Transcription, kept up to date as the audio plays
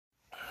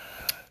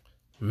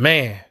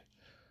Man,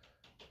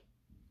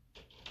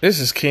 this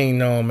is King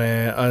No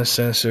Man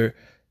Uncensored.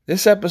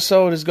 This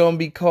episode is going to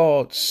be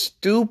called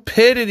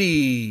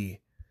Stupidity.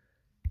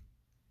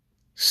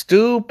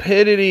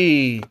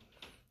 Stupidity.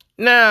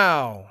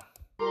 Now,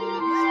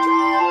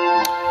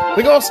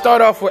 we're going to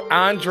start off with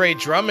Andre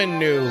Drummond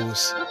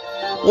news.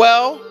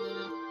 Well,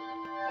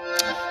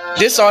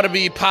 this ought to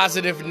be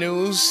positive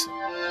news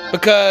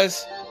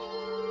because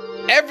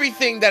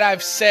everything that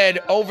I've said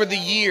over the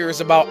years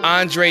about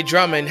Andre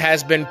Drummond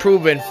has been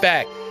proven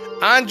fact.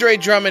 Andre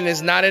Drummond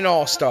is not an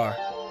all-star.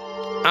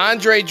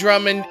 Andre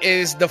Drummond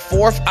is the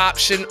fourth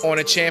option on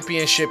a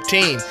championship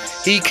team.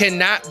 He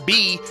cannot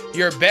be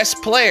your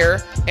best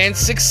player and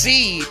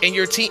succeed, and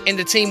your team and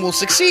the team will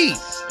succeed.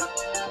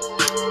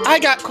 I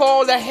got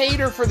called a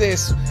hater for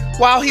this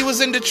while he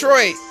was in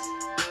Detroit.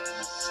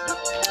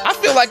 I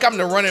feel like I'm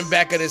the running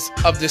back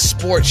of this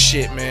sports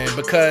shit, man,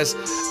 because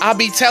I'll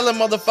be telling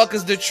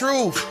motherfuckers the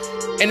truth,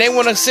 and they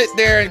want to sit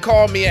there and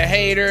call me a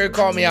hater,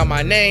 call me out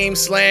my name,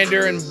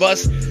 slander, and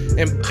bust,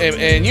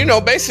 and you know,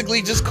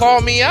 basically just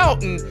call me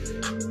out and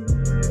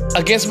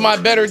against my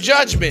better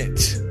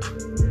judgment.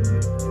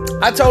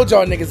 I told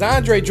y'all niggas,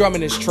 Andre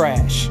Drummond is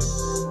trash.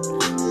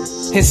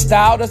 His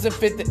style doesn't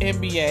fit the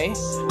NBA.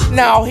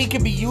 Now, he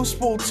can be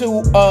useful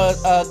to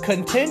a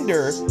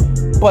contender,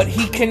 but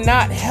he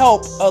cannot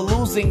help a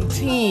losing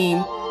team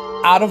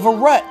out of a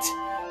rut.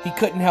 He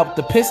couldn't help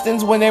the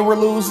Pistons when they were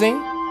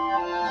losing.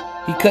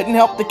 He couldn't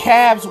help the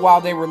Cavs while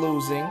they were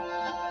losing.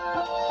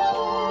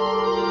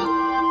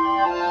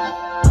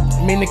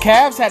 I mean, the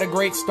Cavs had a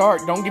great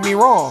start, don't get me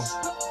wrong.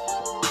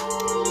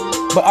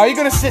 But are you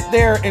going to sit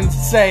there and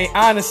say,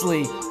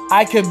 honestly,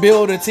 I could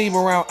build a team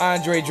around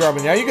Andre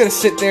Drummond? Are you going to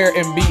sit there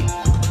and be...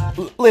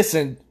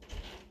 Listen,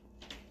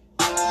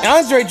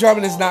 Andre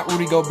Drummond is not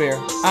Rudy Gobert.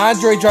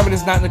 Andre Drummond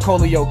is not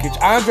Nikola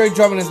Jokic. Andre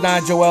Drummond is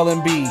not Joel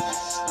Embiid.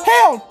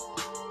 Hell,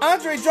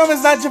 Andre Drummond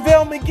is not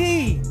JaVale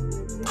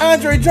McGee.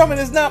 Andre Drummond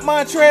is not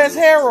Montrezl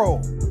Harrell.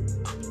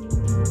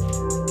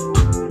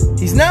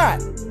 He's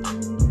not.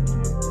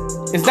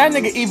 Is that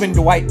nigga even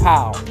Dwight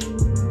Powell?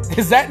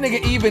 Is that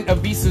nigga even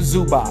Ivica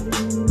Zubac?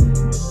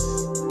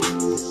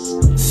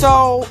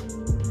 So,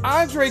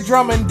 Andre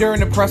Drummond during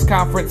the press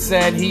conference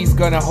said he's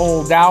going to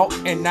hold out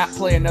and not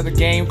play another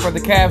game for the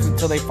Cavs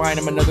until they find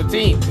him another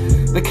team.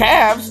 The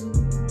Cavs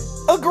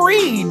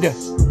agreed,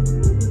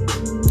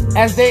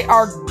 as they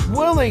are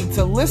willing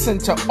to listen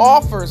to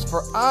offers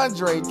for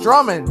Andre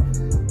Drummond.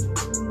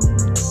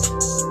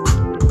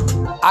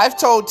 I've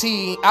told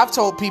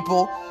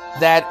people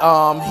that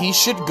he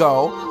should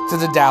go to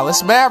the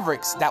Dallas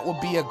Mavericks. That would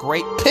be a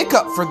great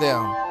pickup for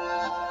them.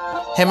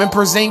 Him and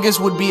Porzingis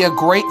would be a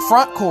great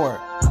front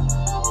court.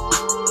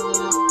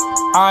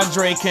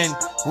 Andre can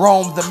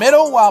roam the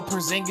middle while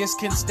Porzingis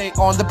can stay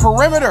on the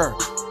perimeter.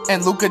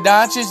 And Luka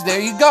Doncic,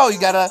 there you go. You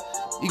got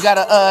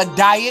a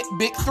diet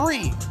big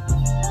three.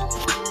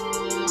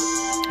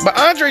 But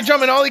Andre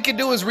Drummond, all he can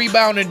do is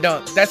rebound and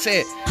dunk. That's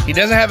it. He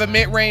doesn't have a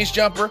mid-range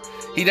jumper.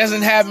 He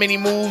doesn't have many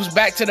moves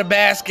back to the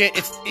basket.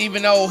 It's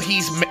even though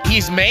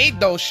he's made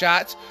those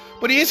shots,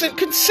 but he isn't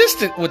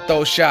consistent with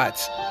those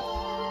shots.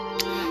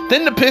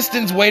 Then the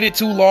Pistons waited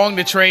too long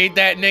to trade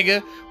that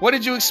nigga. What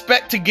did you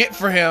expect to get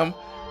for him?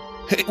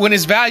 When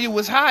his value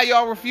was high,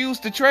 y'all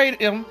refused to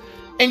trade him,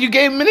 and you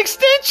gave him an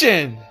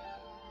extension.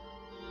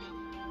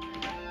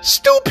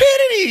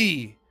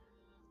 Stupidity.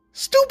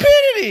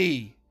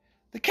 Stupidity.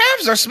 The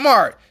Cavs are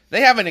smart.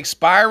 They have an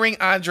expiring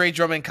Andre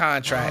Drummond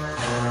contract.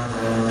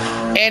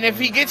 And if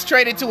he gets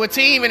traded to a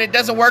team and it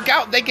doesn't work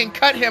out, they can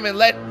cut him and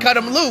cut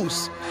him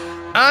loose.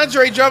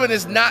 Andre Drummond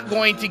is not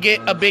going to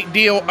get a big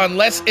deal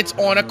unless it's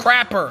on a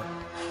crapper.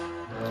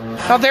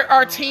 Now, there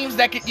are teams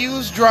that could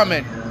use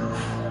Drummond.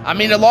 I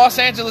mean, the Los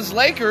Angeles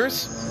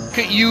Lakers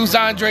could use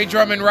Andre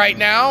Drummond right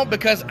now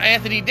because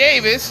Anthony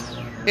Davis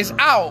is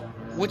out,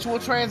 which we'll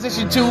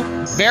transition to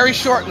very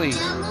shortly.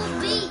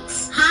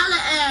 Holla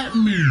at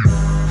me.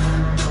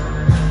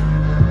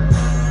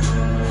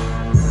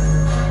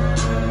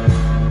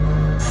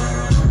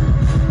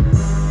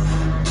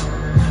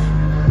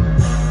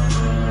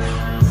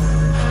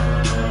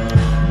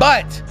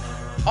 But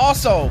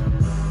also,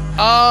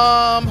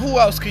 who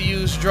else could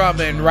use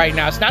Drummond right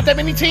now? It's not that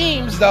many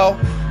teams, though.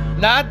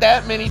 Not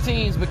that many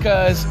teams,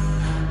 because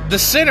the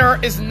center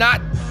is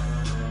not,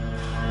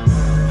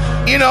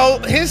 you know,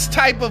 his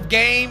type of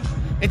game.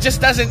 It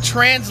just doesn't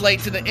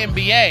translate to the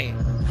NBA.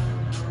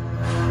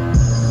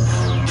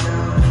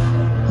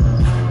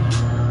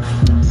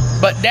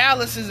 But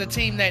Dallas is a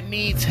team that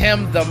needs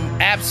him the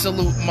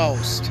absolute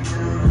most.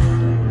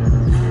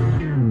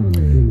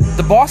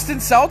 The Boston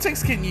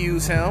Celtics can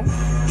use him.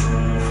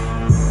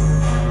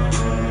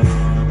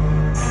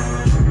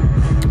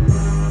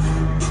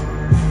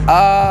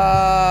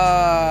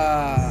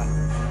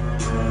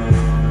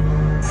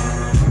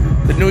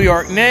 The New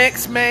York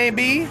Knicks,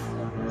 maybe.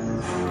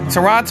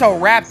 Toronto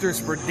Raptors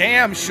for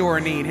damn sure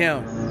need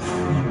him.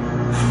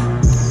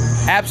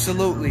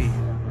 Absolutely.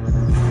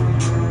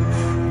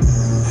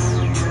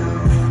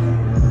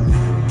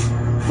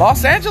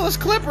 Los Angeles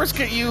Clippers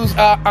could use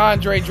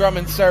Andre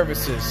Drummond's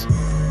services.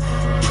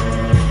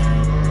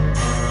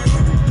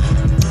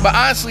 But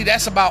honestly,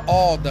 that's about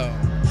all, though.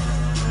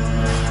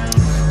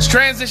 Let's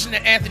transition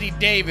to Anthony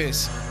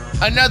Davis.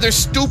 Another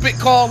stupid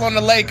call on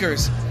the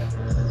Lakers.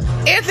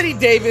 Anthony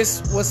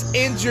Davis was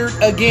injured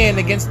again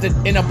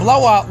in a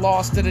blowout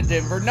loss to the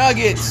Denver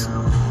Nuggets.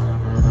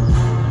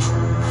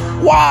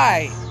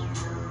 Why?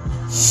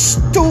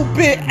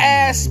 Stupid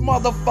ass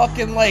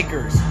motherfucking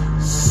Lakers.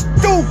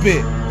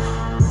 Stupid.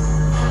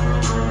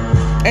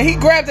 And he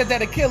grabbed at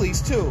that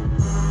Achilles too.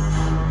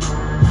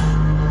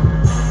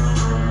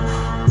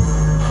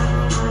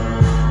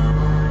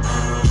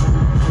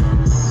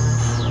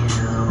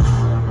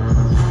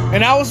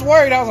 And I was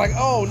worried. I was like,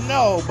 oh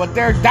no. But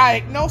they're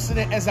diagnosing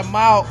it as a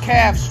mild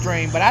calf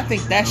strain. But I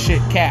think that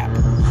shit cap.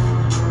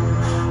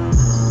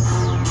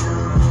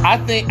 I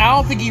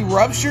don't think he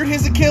ruptured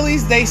his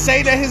Achilles. They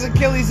say that his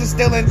Achilles is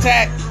still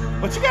intact.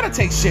 But you gotta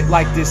take shit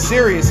like this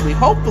seriously.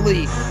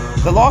 Hopefully,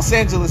 the Los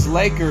Angeles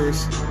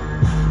Lakers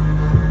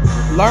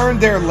learned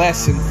their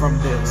lesson from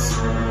this.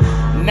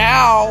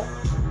 Now,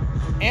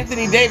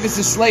 Anthony Davis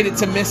is slated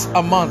to miss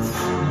a month.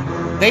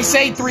 They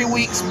say 3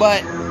 weeks,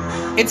 but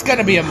it's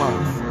gonna be a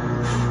month.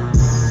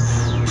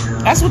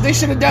 That's what they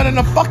should have done in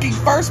the fucking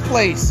first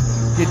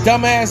place, you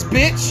dumbass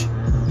bitch.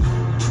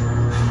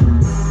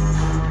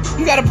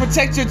 You gotta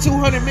protect your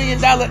 $200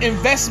 million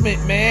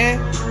investment, man.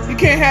 You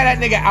can't have that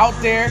nigga out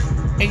there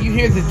and you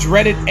hear the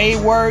dreaded A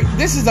word.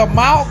 This is a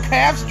mild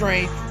calf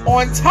strain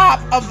on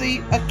top of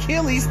the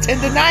Achilles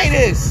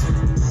tendonitis.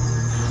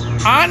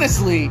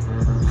 Honestly,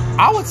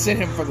 I would sit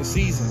him for the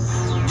season.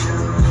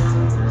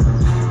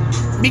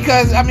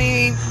 Because, I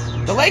mean,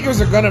 the Lakers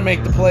are gonna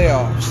make the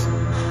playoffs.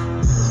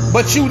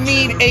 But you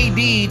need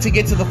AD to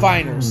get to the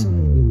finals.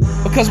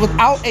 Because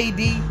without AD,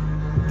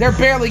 they're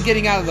barely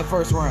getting out of the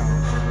first round.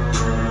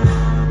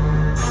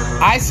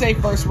 I say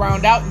first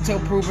round out until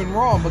proven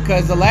wrong,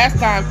 because the last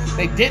time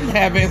they didn't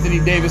have Anthony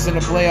Davis in the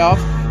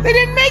playoffs, they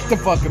didn't make the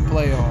fucking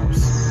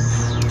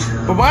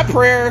playoffs. But my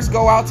prayers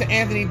go out to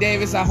Anthony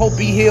Davis. I hope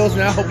he heals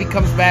and I hope he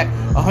comes back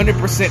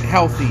 100%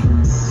 healthy.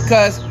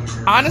 Because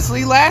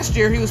honestly, last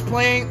year he was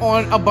playing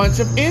on a bunch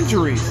of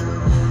injuries.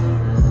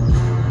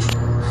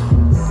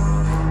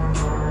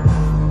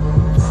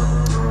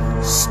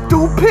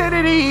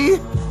 Stupidity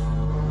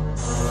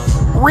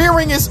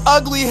rearing his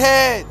ugly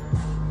head.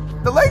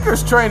 The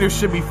Lakers trainers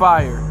should be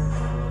fired.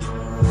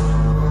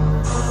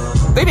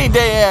 They need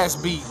their ass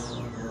beat.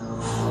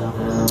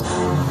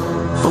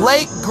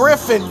 Blake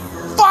Griffin,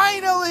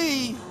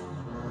 finally!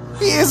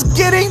 He is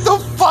getting the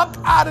fuck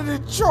out of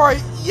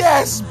Detroit.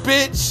 Yes,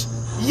 bitch.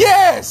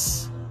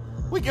 Yes!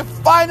 We can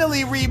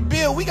finally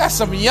rebuild. We got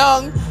some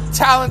young,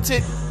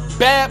 talented,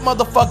 bad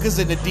motherfuckers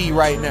in the D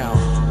right now.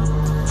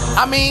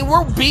 I mean,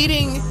 we're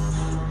beating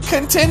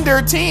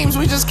contender teams.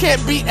 We just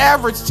can't beat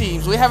average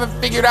teams. We haven't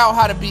figured out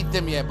how to beat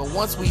them yet. But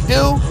once we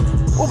do,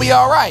 we'll be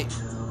all right.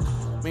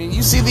 I mean,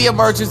 you see the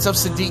emergence of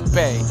Saddiq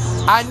Bey.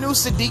 I knew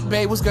Saddiq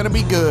Bey was going to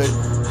be good.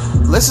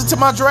 Listen to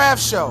my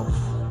draft show.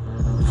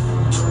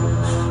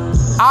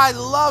 I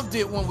loved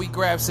it when we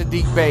grabbed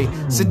Saddiq Bey.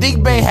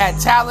 Saddiq Bey had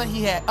talent.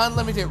 He had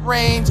unlimited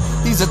range.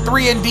 He's a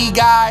 3-and-D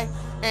guy.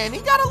 And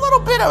he got a little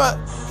bit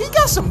of he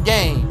got some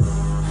game.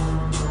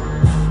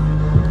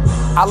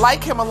 I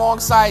like him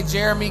alongside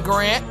Jeremy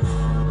Grant.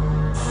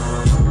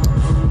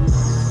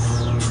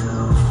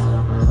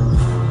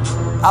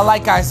 I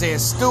like Isaiah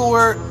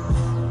Stewart.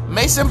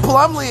 Mason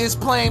Plumlee is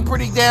playing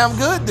pretty damn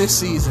good this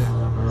season.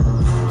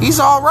 He's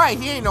all right.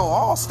 He ain't no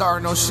all-star,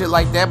 no shit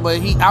like that,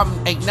 but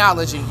I'm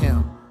acknowledging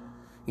him.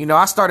 You know,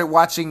 I started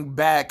watching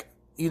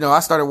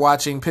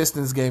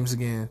Pistons games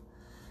again.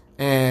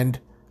 And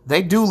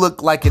they do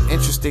look like an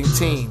interesting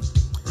team.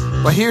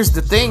 But here's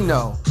the thing,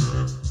 though.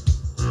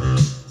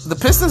 The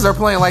Pistons are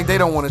playing like they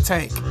don't want to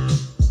tank.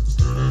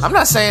 I'm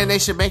not saying they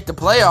should make the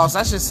playoffs.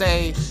 I should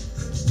say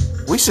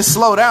we should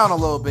slow down a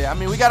little bit. I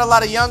mean, we got a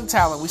lot of young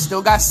talent. We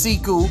still got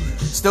Sekou.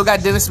 Still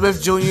got Dennis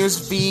Smith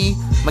Jr.'s fee.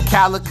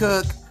 McCallum.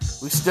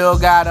 We still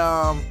got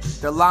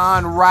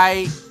DeLon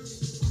Wright,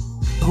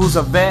 who's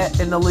a vet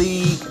in the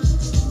league.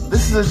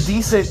 This is a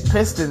decent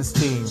Pistons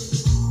team.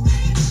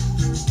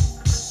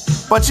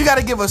 But you got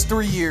to give us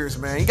 3 years,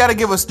 man. You got to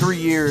give us 3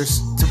 years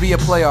to be a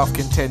playoff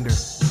contender.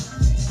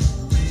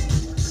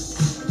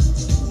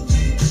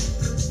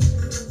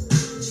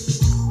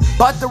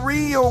 But the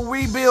real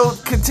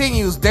rebuild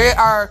continues.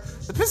 The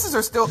Pistons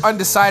are still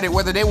undecided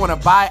whether they want to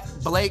buy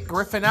Blake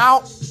Griffin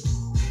out.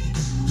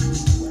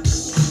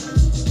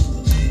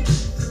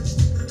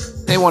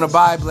 They want to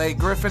buy Blake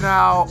Griffin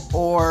out,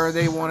 or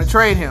they want to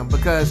trade him,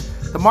 because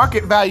the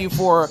market value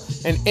for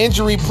an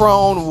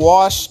injury-prone,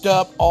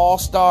 washed-up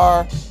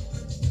all-star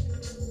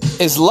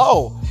is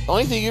low. The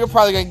only thing you're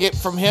probably going to get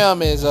from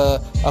him is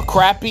a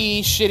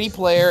crappy, shitty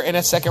player and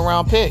a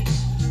second-round pick,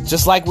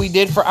 just like we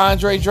did for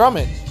Andre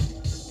Drummond.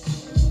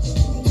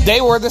 They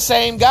were the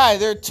same guy.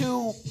 They're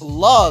two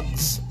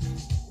lugs.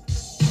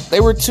 They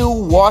were two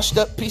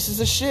washed-up pieces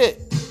of shit.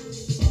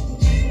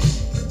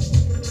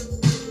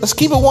 Let's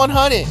keep it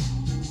 100.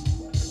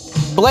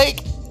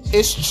 Blake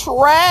is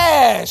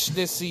trash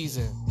this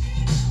season.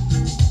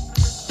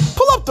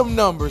 Pull up them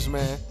numbers,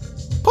 man.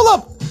 Pull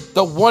up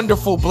the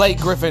wonderful Blake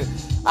Griffin.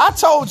 I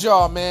told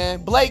y'all,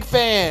 man, Blake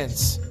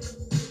fans.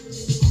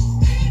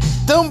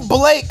 Them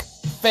Blake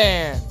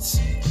fans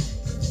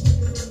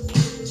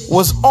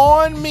was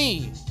on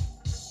me.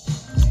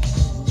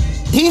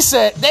 They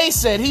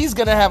said he's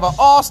going to have an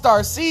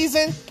all-star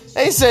season.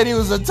 They said he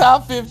was a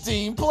top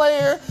 15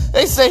 player.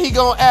 They said he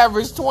going to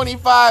average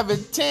 25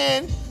 and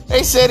 10.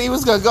 They said he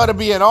was going to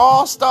be an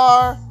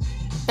all-star.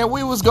 And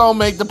we was going to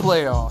make the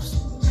playoffs.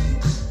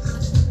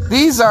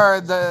 These are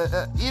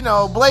the,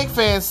 Blake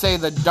fans say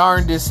the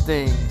darndest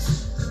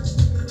things.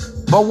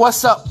 But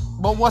what's up?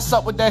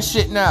 With that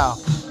shit now?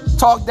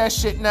 Talk that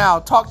shit now.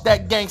 Talk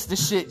that gangster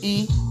shit,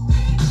 E.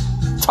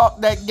 Talk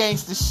that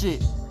gangster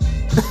shit.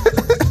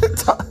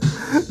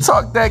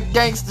 Talk that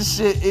gangster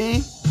shit,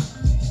 E.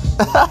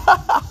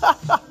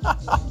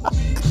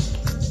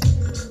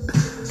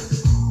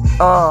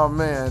 Oh,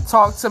 man.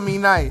 Talk to me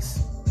nice.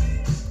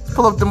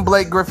 Pull up them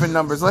Blake Griffin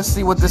numbers. Let's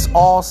see what this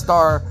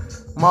all-star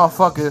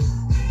motherfucker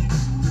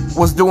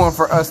was doing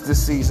for us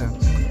this season.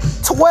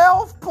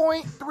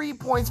 12.3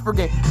 points per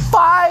game.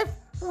 5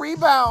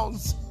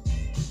 rebounds.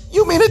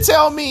 You mean to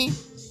tell me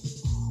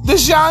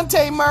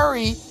DeJounte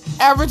Murray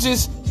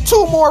averages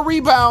 2 more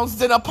rebounds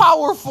than a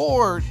power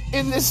forward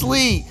in this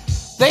league?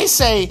 They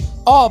say,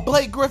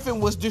 Blake Griffin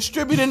was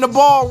distributing the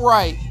ball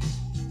right.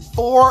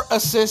 4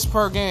 assists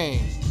per game.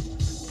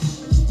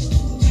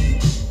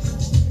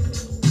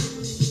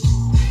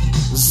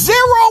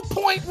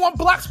 0.1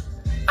 blocks.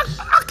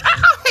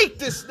 I hate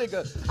this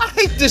nigga. I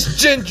hate this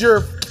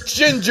ginger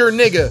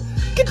nigga.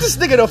 Get this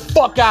nigga the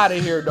fuck out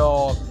of here,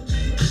 dog.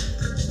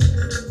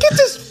 Get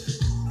this.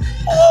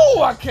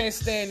 Oh, I can't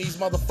stand these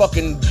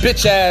motherfucking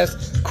bitch ass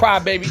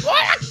crybaby.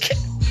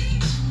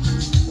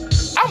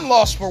 I'm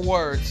lost for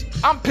words.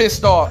 I'm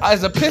pissed off.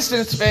 As a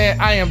Pistons fan,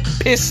 I am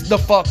pissed the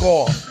fuck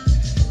off.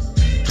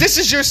 This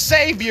is your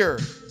savior.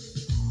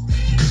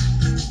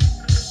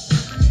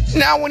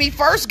 Now, when he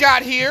first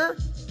got here,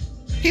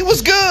 he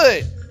was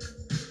good.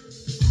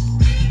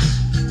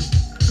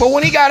 But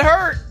when he got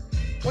hurt,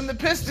 when the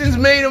Pistons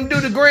made him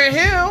do the Grant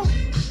Hill,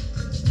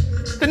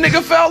 the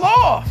nigga fell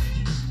off.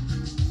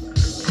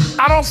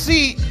 I don't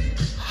see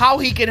how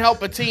he can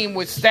help a team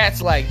with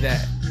stats like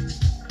that.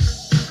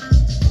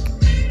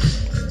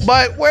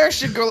 But where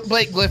should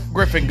Blake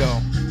Griffin go?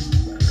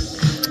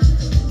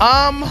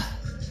 I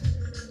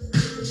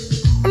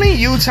mean,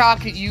 Utah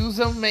could use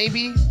him,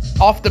 maybe,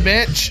 off the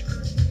bench.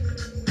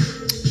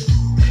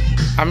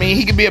 I mean,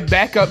 he could be a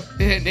backup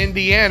in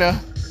Indiana.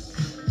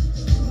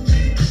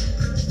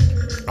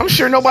 I'm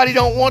sure nobody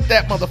don't want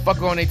that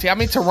motherfucker on their team. I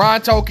mean,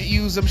 Toronto could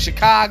use him.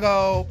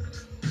 Chicago.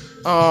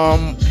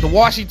 The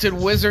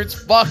Washington Wizards.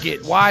 Fuck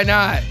it. Why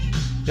not?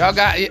 Y'all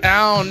got...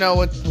 I don't know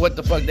what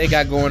the fuck they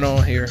got going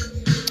on here.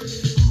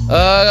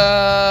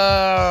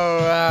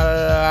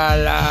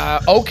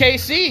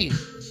 OKC.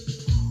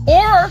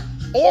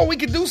 Or we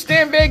could do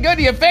Stan Van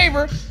Gundy a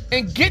favor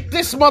and get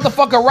this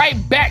motherfucker right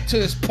back to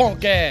his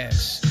punk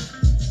ass.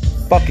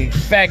 Fucking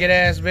faggot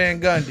ass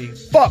Van Gundy.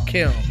 Fuck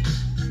him.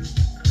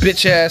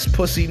 Bitch ass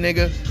pussy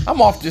nigga.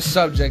 I'm off this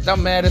subject.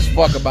 I'm mad as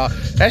fuck about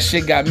that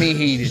shit. Got me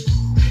heated.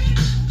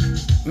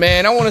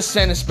 Man, I want to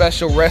send a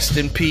special rest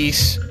in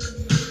peace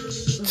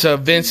to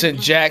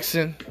Vincent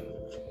Jackson,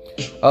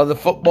 the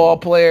football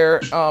player.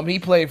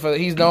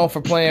 He's known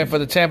for playing for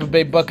the Tampa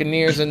Bay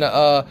Buccaneers and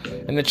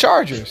the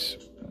Chargers.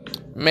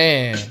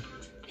 Man,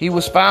 he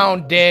was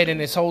found dead in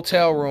his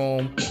hotel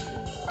room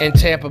in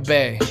Tampa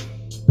Bay.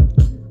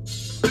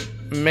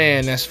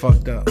 Man, that's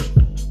fucked up.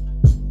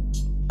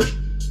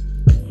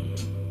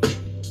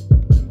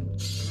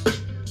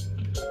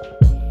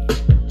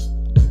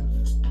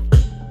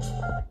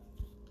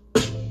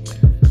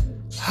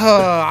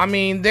 I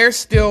mean, they're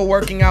still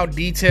working out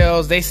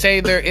details. They say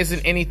there isn't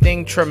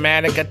anything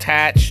traumatic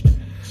attached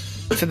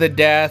to the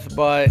death,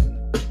 but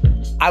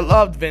I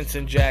loved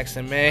Vincent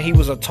Jackson, man. He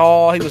was he was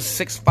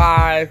 6'5",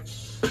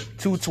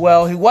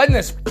 212. He wasn't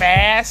as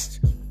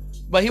fast,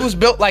 but he was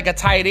built like a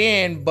tight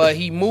end, but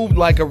he moved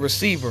like a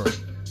receiver.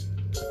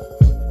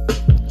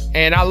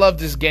 And I loved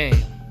his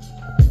game.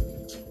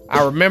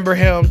 I remember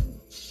him.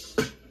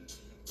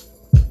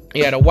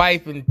 He had a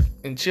wife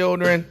and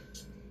children.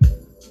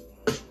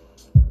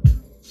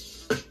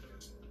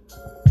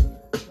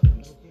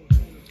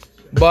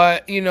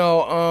 But,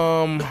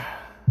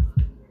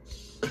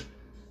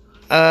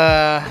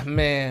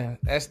 man,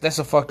 that's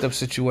a fucked up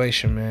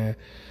situation, man.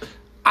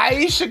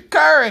 Ayesha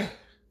Curry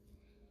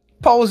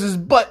poses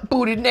butt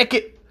booty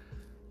naked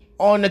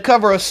on the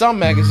cover of some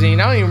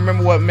magazine. I don't even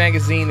remember what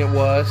magazine it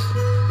was.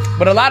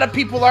 But a lot of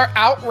people are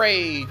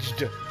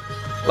outraged. A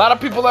lot of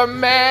people are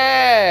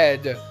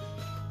mad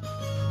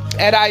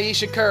at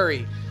Ayesha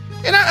Curry.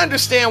 And I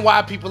understand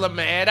why people are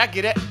mad. I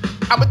get it.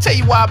 I'm going to tell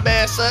you why I'm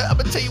mad, son. I'm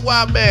going to tell you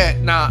why I'm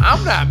mad. Nah,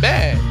 I'm not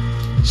mad.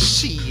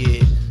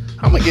 Shit.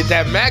 I'm going to get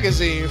that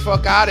magazine.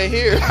 Fuck out of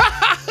here.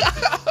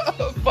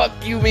 Fuck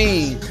you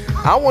mean.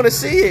 I want to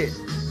see it.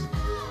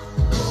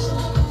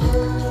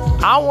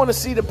 I want to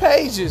see the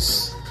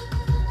pages.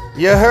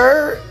 You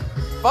heard?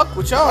 Fuck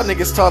what y'all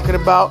niggas talking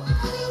about.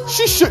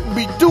 She shouldn't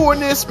be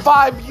doing this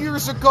 5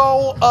 years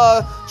ago.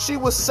 She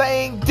was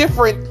saying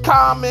different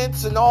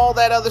comments and all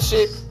that other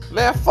shit.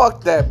 Man,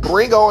 fuck that.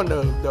 Bring on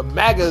the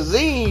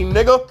magazine,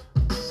 nigga.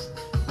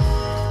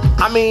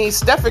 I mean,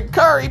 Stephen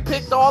Curry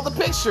picked all the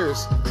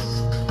pictures.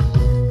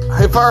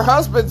 If her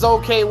husband's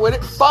okay with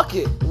it, fuck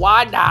it.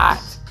 Why not?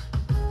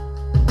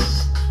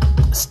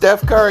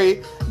 Steph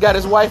Curry got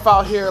his wife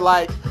out here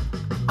like,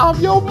 I'm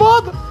your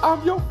mother,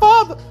 I'm your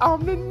father,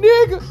 I'm the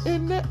nigga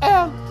in the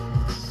alley.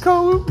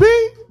 Come with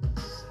me.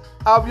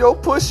 I'm your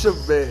pusher,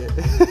 man.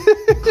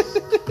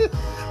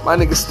 My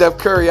nigga Steph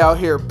Curry out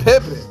here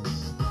pimping.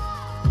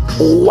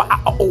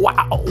 Wow.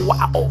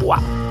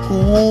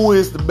 Who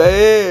is the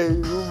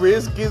man who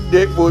risked his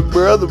neck for his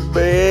brother,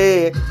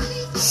 man?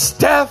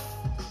 Steph,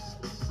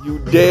 you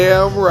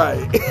damn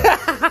right.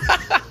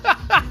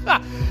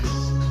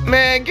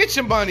 Man, get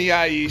your money,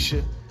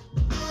 Ayesha.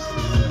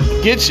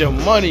 Get your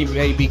money,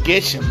 baby.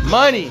 Get your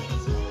money.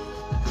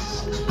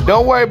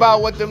 Don't worry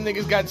about what them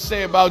niggas got to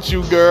say about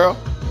you, girl.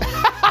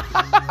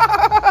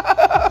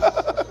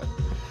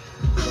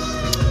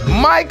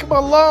 Mike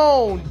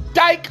Malone,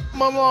 Dyke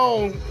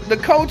Malone, the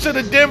coach of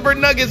the Denver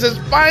Nuggets, is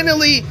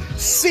finally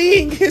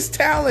seeing his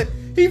talent.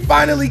 He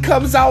finally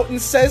comes out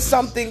and says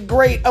something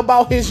great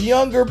about his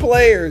younger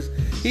players.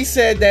 He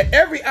said that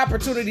every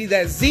opportunity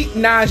that Zeke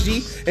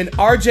Naji and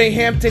RJ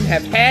Hampton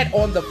have had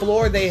on the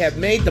floor, they have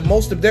made the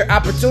most of their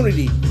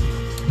opportunity.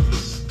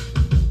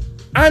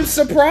 I'm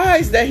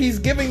surprised that he's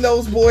giving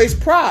those boys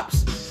props.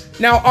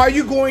 Now, are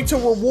you going to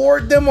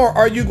reward them or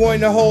are you going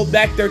to hold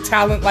back their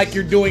talent like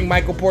you're doing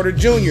Michael Porter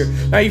Jr.?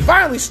 Now, you're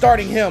finally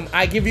starting him.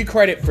 I give you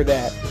credit for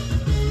that.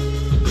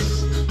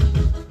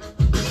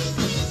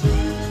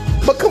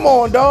 But come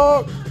on,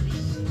 dog.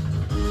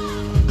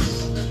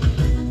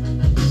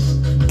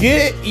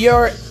 Get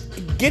your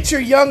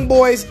young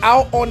boys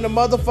out on the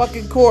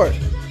motherfucking court.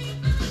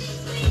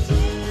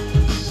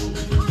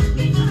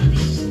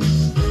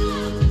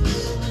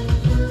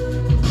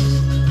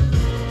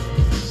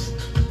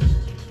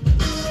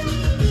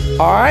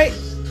 All right,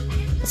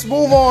 let's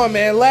move on,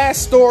 man.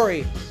 Last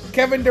story.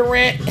 Kevin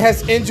Durant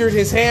has injured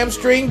his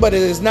hamstring, but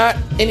it is not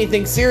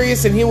anything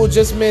serious, and he will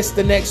just miss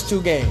the next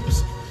 2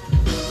 games.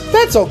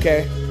 That's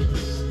okay.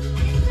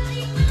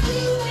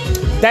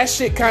 That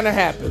shit kind of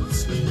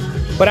happens.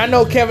 But I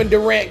know Kevin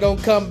Durant gonna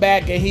come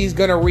back, and he's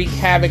gonna wreak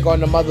havoc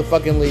on the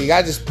motherfucking league.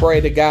 I just pray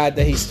to God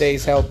that he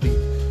stays healthy.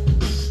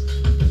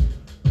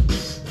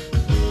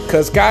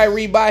 Because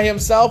Kyrie by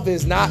himself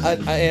is not,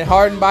 and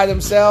Harden by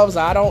themselves,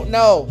 I don't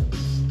know.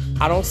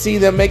 I don't see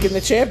them making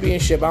the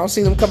championship. I don't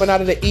see them coming out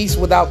of the East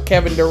without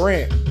Kevin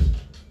Durant.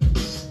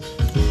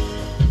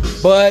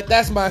 But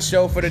that's my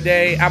show for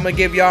today. I'm going to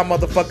give y'all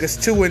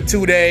motherfuckers 2 in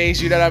 2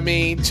 days. You know what I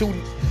mean? 2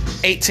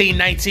 18,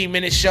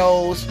 19-minute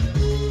shows.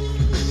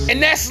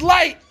 And that's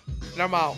light. And I'm out.